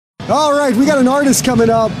All right, we got an artist coming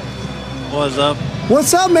up. What's up?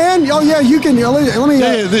 What's up, man? Oh yeah, you can. Let me.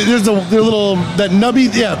 There's the little that nubby.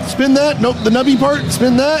 Yeah, spin that. Nope, the nubby part.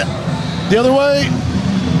 Spin that. The other way.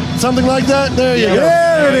 Something like that. There you go.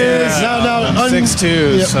 There it is. Now,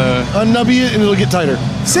 6'2", yep. so unnubby it and it'll get tighter.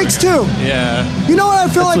 6'2". Yeah. You know what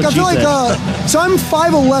I feel like? That's I what feel she like. So I'm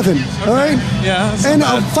 5'11". All right. Yeah. That's And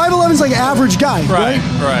not bad. 5'11" is like average guy, right?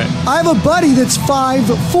 Right. I have a buddy that's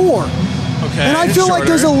 5'4". Okay. And I feel like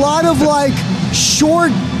there's a lot of like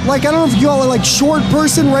short, like I don't know if you call it like short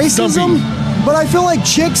person racism, but I feel like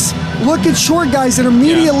chicks look at short guys and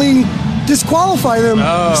immediately disqualify them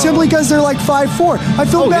simply because they're like 5'4". I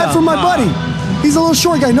feel bad for my buddy. He's a little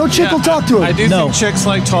short guy. No chick will talk to him. I do think chicks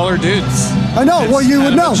like taller dudes. I know. Well, you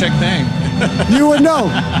would know. It's kind of a chick thing. You would know.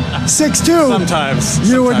 6'2". Sometimes.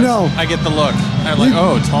 You would know. I get the look. I'm like,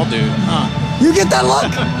 tall dude. Huh. You get that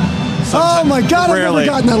look? Oh my God, Rarely.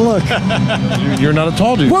 I've never gotten that look. You're not a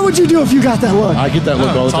tall dude. What would you do if you got that look? I get that look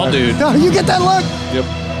all the time. Tall dude. No, you get that look?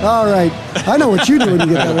 Yep. All right. I know what you do when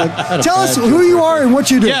you get that look. Tell us who you are and what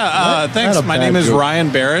you do. Yeah, thanks. My name is Ryan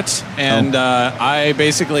Barrett, and I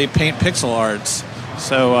basically paint pixel arts.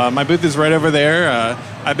 So my booth is right over there.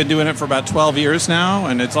 I've been doing it for about 12 years now,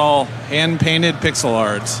 and it's all hand-painted pixel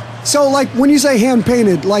arts. So, like, when you say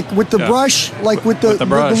hand-painted, like with the brush, like with the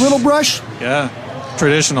little brush? Yeah,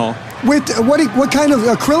 traditional. With what kind of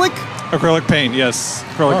acrylic? Acrylic paint, yes.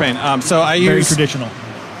 Acrylic paint. So I use... Very traditional.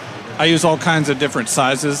 I use all kinds of different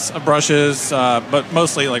sizes of brushes, but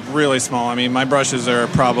mostly like really small. I mean, my brushes are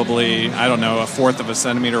probably, I don't know, 1/4 of a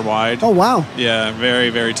centimeter wide. Oh, wow. Yeah, very,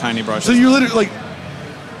 very tiny brushes. So you're literally like...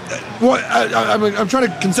 Well, I'm trying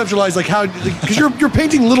to conceptualize like how... Because you're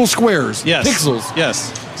painting little squares. Yes. Pixels.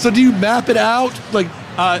 Yes. So do you map it out? Like...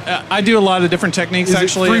 I do a lot of different techniques,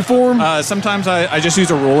 actually. Is it freeform? Sometimes I just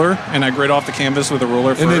use a ruler, and I grid off the canvas with a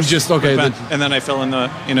ruler first. And then just, and then I fill in the,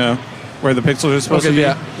 where the pixels are supposed to be.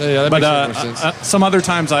 Yeah, that makes more sense. Some other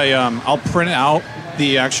times I'll print out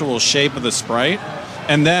the actual shape of the sprite,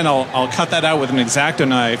 and then I'll cut that out with an X-Acto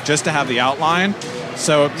knife just to have the outline.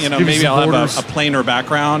 So, maybe I'll have a planar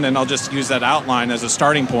background, and I'll just use that outline as a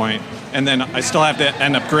starting point, and then I still have to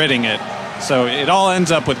end up gridding it. So it all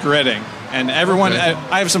ends up with gridding. And everyone,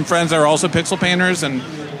 I have some friends that are also pixel painters, and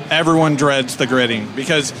everyone dreads the gridding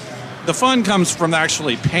because the fun comes from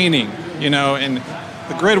actually painting, and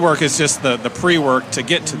the grid work is just the pre-work to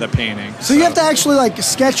get to the painting. So you have to actually like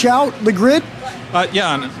sketch out the grid?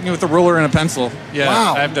 Yeah, with a ruler and a pencil. Yeah,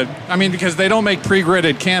 wow. I have to. I mean, because they don't make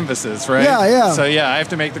pre-gridded canvases, right? Yeah. So yeah, I have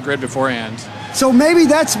to make the grid beforehand. So maybe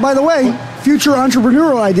that's, by the way, future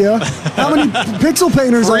entrepreneurial idea. How many pixel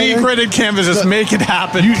painters are there? Pre-gridded canvases, make it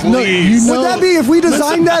happen, please. Would that be if we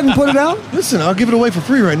designed that and put it out? Listen, I'll give it away for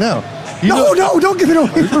free right now. No, don't give it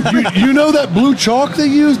away for free. You know that blue chalk they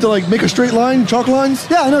use to like make a straight line, chalk lines?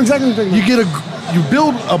 Yeah, I know exactly what you're talking about. You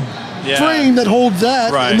build a frame that holds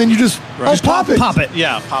that, and then you just pop it. Pop it.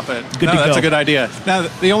 Yeah, pop it. Good to that's go. a good idea. Now,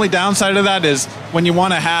 the only downside of that is when you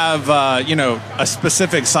want to have, a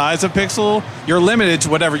specific size of pixel, you're limited to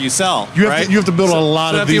whatever you sell. You have to build a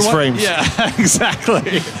lot of these frames. Yeah,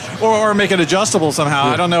 exactly. or make it adjustable somehow.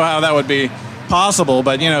 Yeah. I don't know how that would be possible,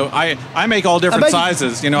 but I make all different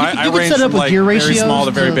sizes. I range from like very small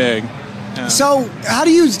to very big. Yeah. So how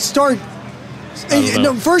do you start?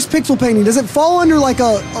 First, pixel painting, does it fall under like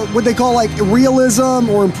a what they call like realism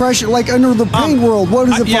or impression, like under the paint world? What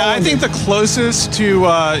does it fall under? I think the closest to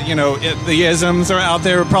the isms are out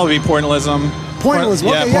there would probably be pointillism.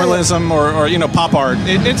 Pointillism, pointillism or pop art.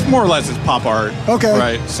 It's more or less it's pop art. Okay.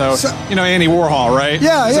 Right. So Andy Warhol, right?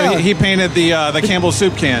 Yeah, So he painted the Campbell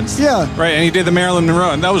soup cans. Yeah. Right, and he did the Marilyn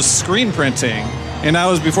Monroe, and that was screen printing. And that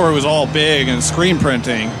was before it was all big and screen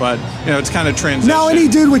printing, but it's kind of transition. Now any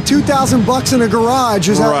dude with $2,000 in a garage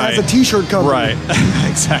has a T-shirt company. Right,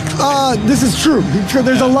 exactly. This is true.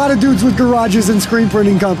 There's a lot of dudes with garages and screen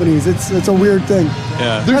printing companies. It's a weird thing.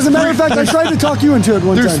 Yeah. As a matter of fact, I tried to talk you into it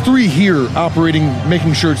one time. There's 3 here operating,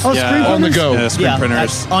 making shirts screen on the go. Yeah, screen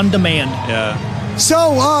printers. On demand. Yeah.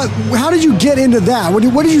 So, how did you get into that? What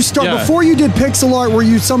did you start before you did pixel art? Were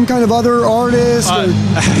you some kind of other artist?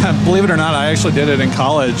 Believe it or not, I actually did it in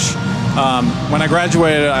college. When I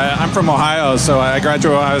graduated, I'm from Ohio, so I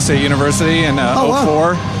graduated Ohio State University in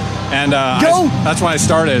 2004. And that's when I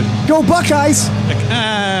started. Go Buckeyes!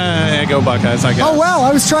 Go Buckeyes, I guess. Oh, wow,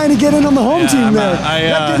 I was trying to get in on the home team there.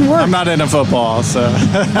 That didn't work. I'm not into football, so.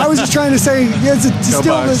 I was just trying to say, Go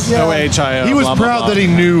Bucks, O-H-I-O. He was proud that he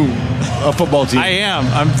knew a football team. I am.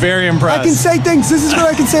 I'm very impressed. I can say things. This is what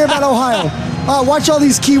I can say about Ohio. Watch all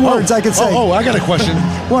these keywords I can say. I got a question.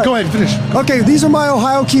 What? Go ahead, finish. Okay, these are my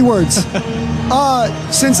Ohio keywords.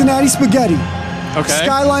 Cincinnati spaghetti. Okay.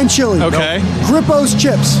 Skyline Chili. Okay. Grippo's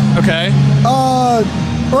Chips. Okay.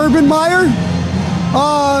 Urban Meyer.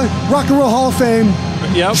 Rock and Roll Hall of Fame.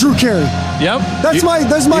 Yep. Drew Carey. Yep. That's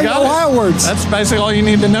my Ohio words. That's basically all you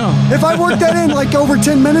need to know. If I worked that in like over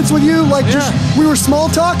 10 minutes with you, like just we were small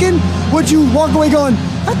talking, would you walk away going,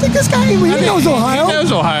 I think this guy, he knows Ohio. He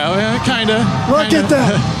knows Ohio, yeah, kind of. Look at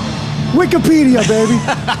that. Wikipedia, baby.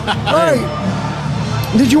 All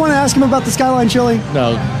right. Did you want to ask him about the Skyline Chili?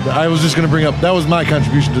 No, I was just going to bring up, that was my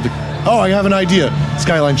contribution to the, I have an idea.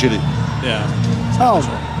 Skyline Chili. Yeah.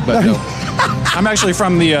 But no. I'm actually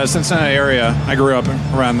from the Cincinnati area. I grew up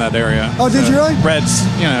around that area. Oh, did you really? Reds,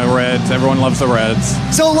 Reds. Everyone loves the Reds.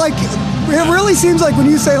 So, like, it really seems like when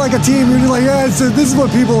you say, like, a team, you're just like, this is what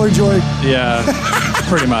people enjoy. Yeah,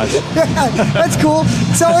 pretty much. That's cool.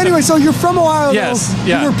 So, anyway, so you're from Ohio, Yes, though.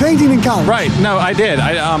 yeah. You were painting in college. Right. No, I did.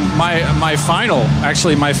 My final,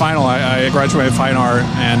 I graduated fine art,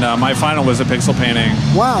 and my final was a pixel painting.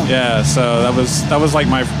 Wow. Yeah, so that was like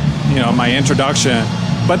my, my introduction.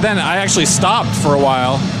 But then I actually stopped for a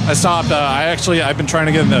while. I stopped. I've been trying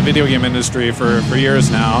to get in the video game industry for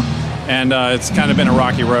years now, and it's kind of been a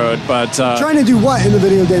rocky road. But trying to do what in the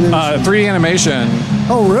video game industry? 3D animation.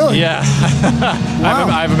 Oh, really? Yeah. Wow.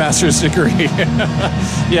 I have a master's degree.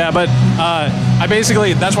 Yeah, but I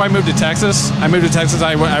basically, that's why I moved to Texas. I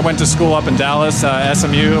went to school up in Dallas,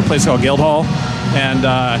 SMU, a place called Guildhall. And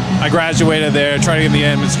I graduated there, tried to get in the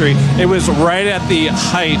industry. It was right at the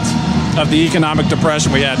height of the economic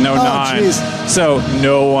depression we had in 2009. Geez. So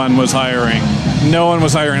no one was hiring. No one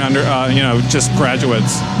was hiring under, just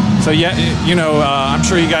graduates. So yeah, I'm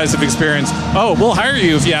sure you guys have experienced, we'll hire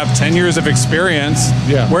you if you have 10 years of experience.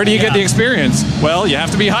 Yeah. Where do you get the experience? Well, you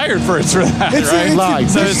have to be hired for that, It's right?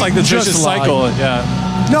 So it's like the vicious cycle. Yeah.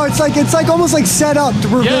 No, it's like almost like set up to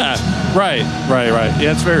prevent. Yeah, right.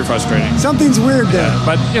 Yeah, it's very frustrating. Something's weird there. Yeah,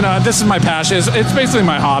 but this is my passion. It's basically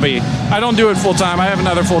my hobby. I don't do it full time. I have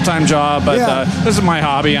another full time job, but this is my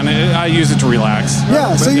hobby, and I use it to relax.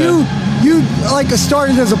 Yeah. So you like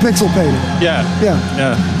started as a pixel painter. Yeah.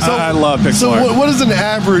 So I love pixel art. So what is an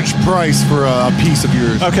average price for a piece of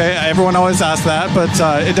yours? Okay, everyone always asks that, but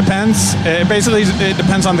it depends. It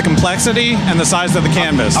depends on the complexity and the size of the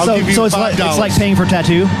canvas. I'll give you so it's like paying for a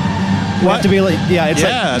tattoo. What? Have to be like,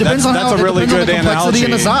 depends on that's how a really good the complexity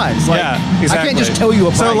and the size. Like, yeah, exactly. I can't just tell you a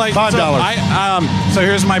price. So like $5. So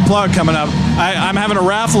here's my plug coming up. I'm having a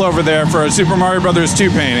raffle over there for a Super Mario Brothers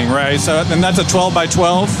 2 painting, right? So and that's a 12 by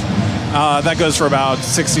 12. That goes for about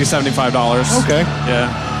 $60, $75. Okay.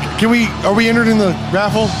 Yeah. Are we entered in the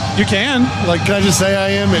raffle? You can. Like, can I just say I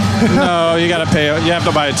am? No, you got to pay. You have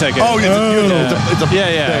to buy a ticket. Oh, it's a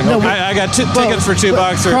yeah. thing. No, I got tickets for $2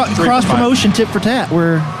 or $3. Cross promotion tip for tat.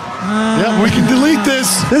 Yeah, we can delete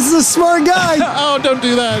this. This is a smart guy. Oh, don't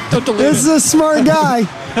do that. Don't delete This is a smart guy.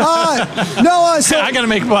 So I got to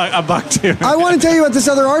make a buck too. I want to tell you about this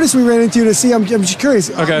other artist we ran into to see. I'm just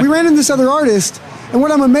curious. Okay. We ran into this other artist, and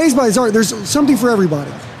what I'm amazed by is art. There's something for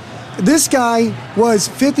everybody. This guy was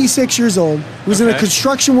 56 years old. He was a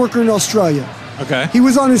construction worker in Australia. Okay. He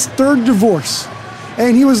was on his third divorce,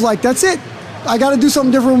 and he was like, "That's it. I got to do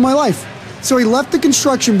something different with my life." So he left the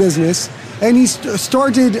construction business, and he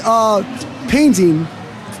started painting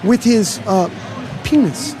with his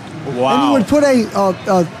penis. Wow. And he would put a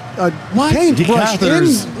paintbrush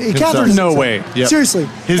in catheters. No way. Yep. Seriously.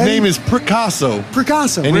 His name is Pricasso.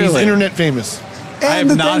 Pricasso. And he's Really? internet famous. And I have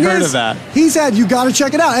the not thing heard is, of that. He said, you got to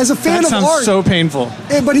check it out. As a fan That of sounds art. so painful.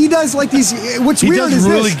 But he does like these, what's He weird does is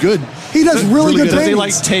really this. good. He does really good Does paintings. he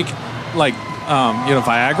like take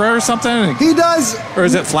Viagra or something? He does. Or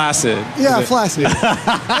is it flaccid? Yeah, flaccid.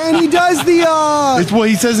 And he does the. It's what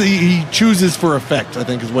he says he chooses for effect, I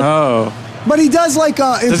think is what. Oh. But he does like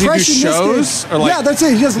Does he do impressionistic. shows? Or like, yeah, that's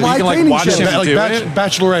it. He does you live can, like, painting watch shows. him Like do it?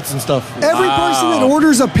 bachelorettes and stuff. Every person that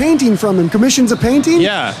orders a painting from him commissions a painting.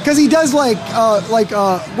 Yeah. Because he does what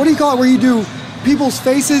do you call it? Where you do people's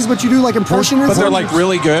faces, but you do like impressionism. But they're like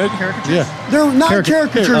really good? Yeah. They're not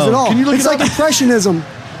caricatures at all. Can you look it's it like up? impressionism.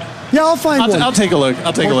 Yeah, I'll find one. I'll take a look.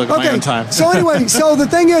 I'll take a look at my own time. So anyway, so the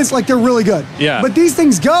thing is, like, they're really good. Yeah. But these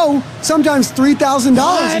things go sometimes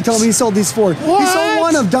 $3,000. He told me he sold these for. He sold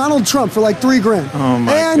one of Donald Trump for like $3,000. Oh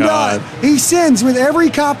my God. And he sends with every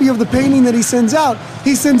copy of the painting that he sends out.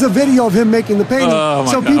 He sends a video of him making the painting, Oh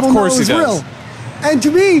my so God. people Of know course it's he does. real. And to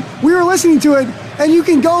me, we were listening to it, and you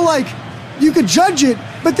can go like, you could judge it.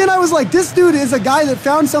 But then I was like, this dude is a guy that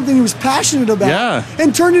found something he was passionate about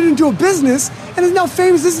and turned it into a business and is now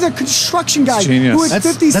famous. This is a construction guy Genius. who at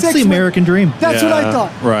 56. That's the American dream. That's what I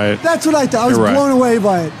thought. Right. That's what I thought. I was You're right. blown away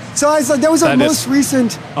by it. So I was like, that was our That most is-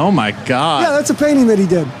 recent. Oh my God. Yeah, that's a painting that he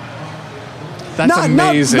did. That's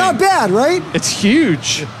amazing. Not bad, right? It's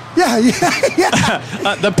huge. Yeah,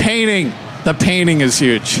 yeah. The painting. The painting is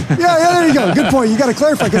huge. Yeah, there you go. Good point. You got to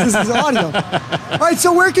clarify because this is audio. All right,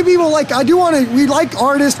 so where can people, like, we like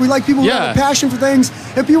artists, we like people who have a passion for things.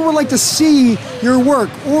 If people would like to see your work,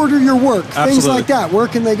 order your work, things like that, where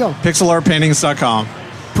can they go? Pixelartpaintings.com.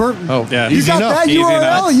 Yeah. You got that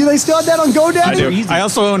URL? They still have that on GoDaddy? I do. I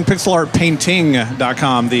also own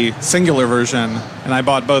pixelartpainting.com, the singular version, and I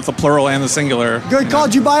bought both the plural and the singular. Good call.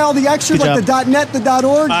 Did you buy all the extras, like the .net, the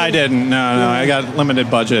 .org? I didn't. No. I got limited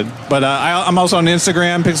budget. But I'm also on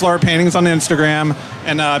Instagram, Pixel Art Paintings on Instagram,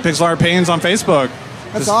 and Pixel Art Paintings on Facebook.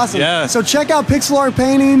 That's awesome. Yeah. So check out Pixel Art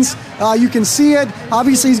Paintings. You can see it.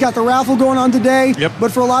 Obviously, he's got the raffle going on today. Yep.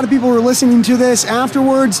 But for a lot of people who are listening to this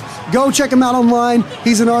afterwards, go check him out online.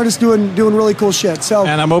 He's an artist doing really cool shit. So.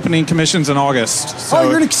 And I'm opening commissions in August. So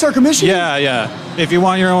you're going to start commissioning? Yeah. If you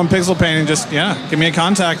want your own pixel painting, just give me a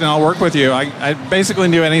contact and I'll work with you. I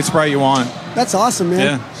basically do any sprite you want. That's awesome,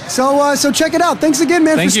 man. Yeah. So check it out. Thanks again,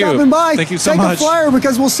 man, for stopping by. Thank you so much. Take a flyer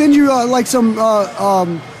because we'll send you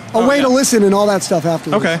some. A way to listen and all that stuff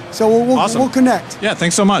afterwards. Okay. So we'll connect. Yeah,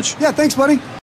 thanks so much. Yeah, thanks, buddy.